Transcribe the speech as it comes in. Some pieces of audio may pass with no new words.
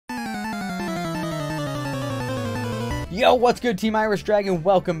Yo, what's good, Team Irish Dragon?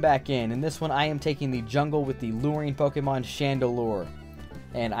 Welcome back in. In this one, I am taking the jungle with the luring Pokemon Chandelure.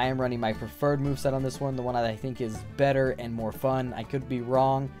 And I am running my preferred moveset on this one, the one that I think is better and more fun. I could be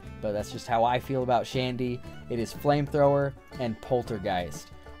wrong, but that's just how I feel about Shandy. It is Flamethrower and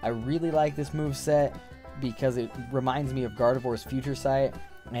Poltergeist. I really like this moveset because it reminds me of Gardevoir's Future Sight,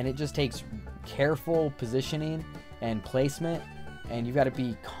 and it just takes careful positioning and placement. And you've got to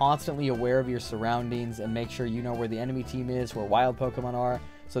be constantly aware of your surroundings and make sure you know where the enemy team is, where wild Pokemon are,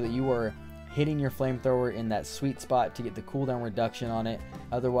 so that you are hitting your Flamethrower in that sweet spot to get the cooldown reduction on it.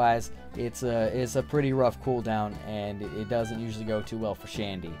 Otherwise, it's a pretty rough cooldown, and it doesn't usually go too well for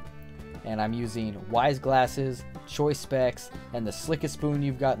Shandy. And I'm using Wise Glasses, Choice Specs, and the slickest spoon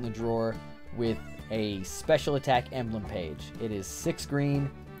you've got in the drawer with a special attack emblem page. It is 6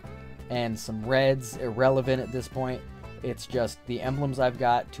 green and some reds, irrelevant at this point. It's just the emblems I've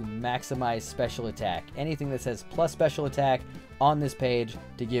got to maximize special attack. Anything that says plus special attack on this page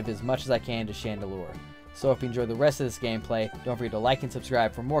to give as much as I can to Chandelure. So if you enjoy the rest of this gameplay, don't forget to like and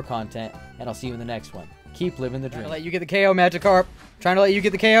subscribe for more content, and I'll see you in the next one. Keep living the dream. Trying to let you get the KO, Magikarp. Trying to let you get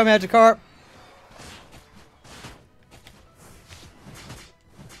the KO, Magikarp.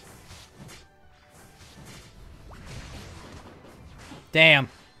 Damn.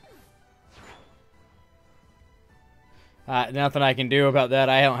 Nothing I can do about that.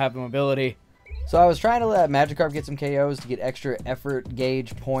 I don't have the mobility. So I was trying to let Magikarp get some KOs to get extra effort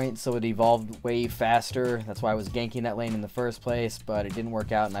gauge points so it evolved way faster. That's why I was ganking that lane in the first place, but it didn't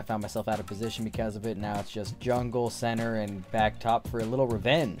work out and I found myself out of position because of it. Now it's just jungle, center, and back top for a little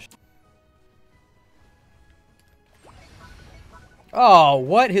revenge. Oh,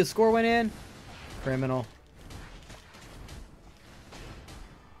 what? His score went in? Criminal.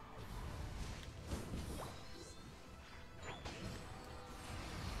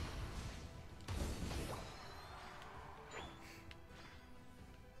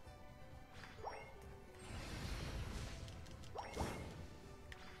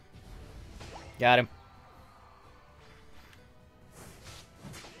 Got him.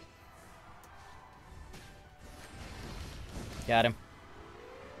 Got him.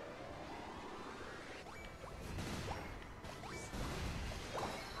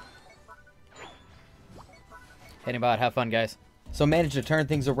 Heading bot. Have fun, guys. So managed to turn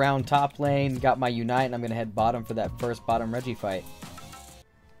things around top lane. Got my Unite, and I'm going to head bottom for that first bottom Reggie fight.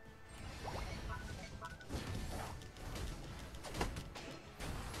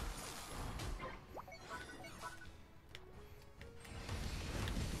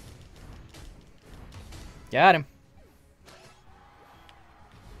 Got him.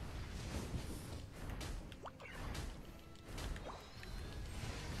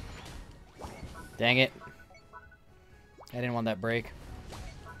 Dang it. I didn't want that break.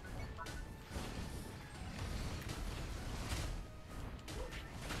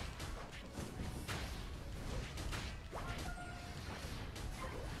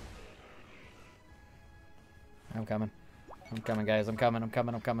 I'm coming. I'm coming, guys. I'm coming. I'm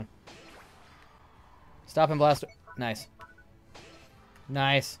coming. I'm coming. Stop and blast. Nice.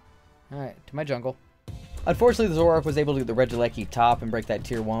 Nice. Alright, to my jungle. Unfortunately, the Zoroark was able to get the Regieleki top and break that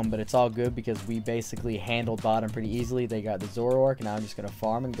tier 1, but it's all good because we basically handled bottom pretty easily. They got the Zoroark, and now I'm just going to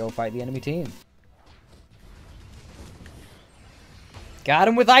farm and go fight the enemy team. Got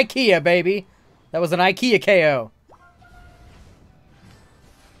him with IKEA, baby. That was an IKEA KO.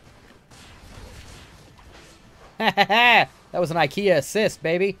 That was an IKEA assist,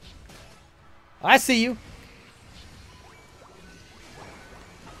 baby. I see you.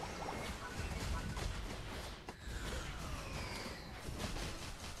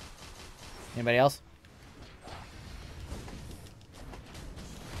 Anybody else?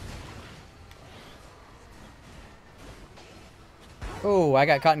 Oh, I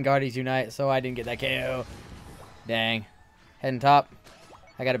got Cotton Guardies Unite, so I didn't get that KO. Dang. Heading top.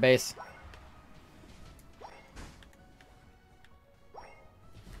 I got a base.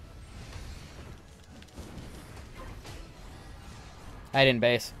 I didn't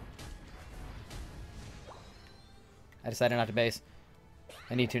base. I decided not to base.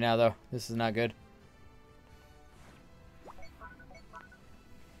 I need to now, though. This is not good.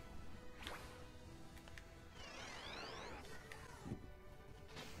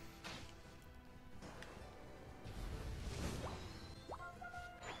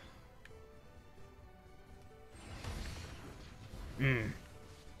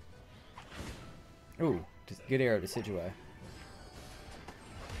 Ooh, just good arrow to Decidueye.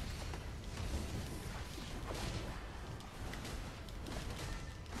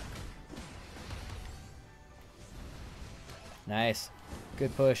 Nice.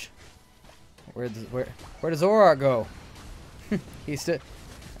 Good push. Where does Zoroark go? He's still...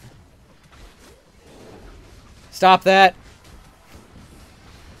 Stop that!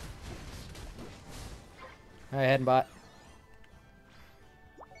 Alright, head and bot.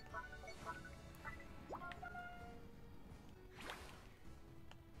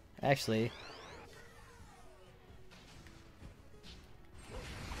 Actually...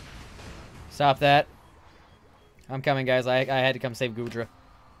 Stop that. I'm coming, guys. I had to come save Goodra.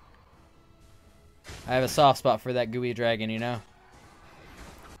 I have a soft spot for that gooey dragon, you know?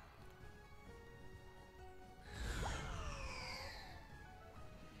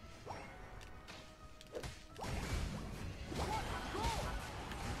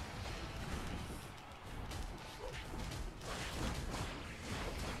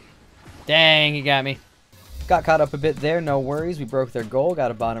 Dang, he got me. Got caught up a bit there, no worries. We broke their goal,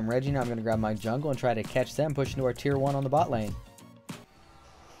 got a bottom Reggie. Now I'm going to grab my jungle and try to catch them, push into our tier 1 on the bot lane.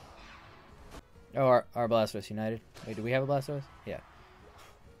 Oh, our Blastoise united. Wait, do we have a Blastoise? Yeah.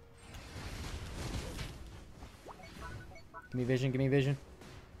 Give me vision, give me vision.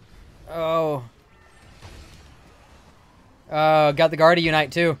 Oh. Oh, got the Guardy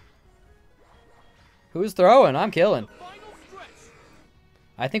unite too. Who's throwing? I'm killing.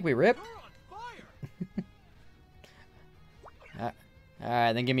 I think we rip.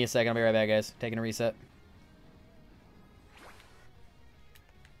 Alright, then give me a second. I'll be right back, guys. Taking a reset.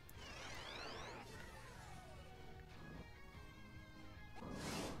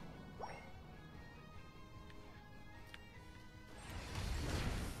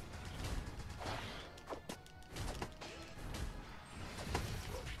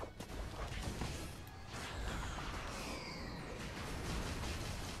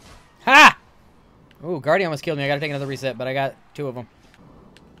 Ha! Ooh, Guardian almost killed me. I gotta take another reset, but I got 2 of them.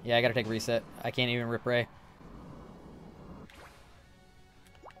 Yeah, I gotta take a reset. I can't even rip Ray.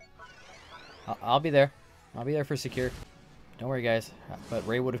 I'll be there. I'll be there for secure. Don't worry, guys. But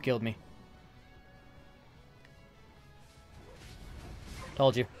Ray would have killed me.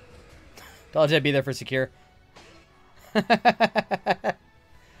 Told you. Told you I'd be there for secure.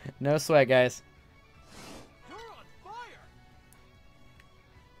 No sweat, guys.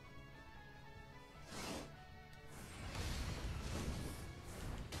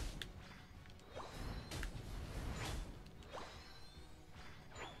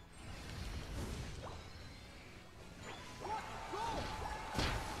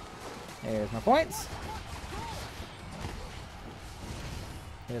 There's my points.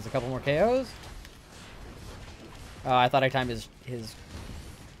 There's a couple more KOs. Oh, I thought I timed his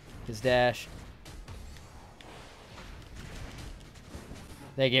dash.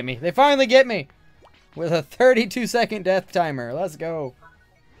 They get me. They finally get me! With a 32-second death timer. Let's go.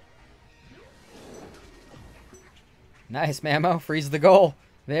 Nice, Mamo. Freeze the goal.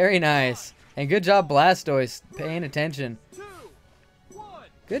 Very nice. And good job, Blastoise, paying attention.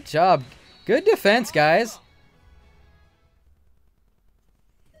 Good job. Good defense, guys.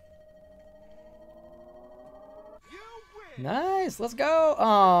 Nice. Let's go.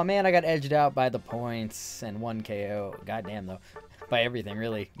 Oh, man, I got edged out by the points and 1 KO. Goddamn, though. By everything,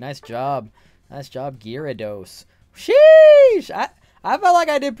 really. Nice job. Nice job, Gyarados. Sheesh. I felt like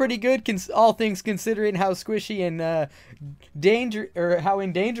I did pretty good, all things considering how squishy and how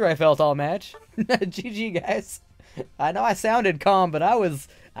in danger I felt all match. GG, guys. I know I sounded calm, but I was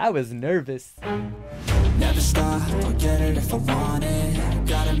nervous. Never stop, I'll get it if I want it.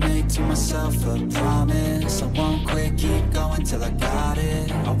 Gotta make to myself a promise. I won't quit, keep going till I got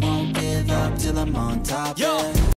it. I won't give up till I'm on top.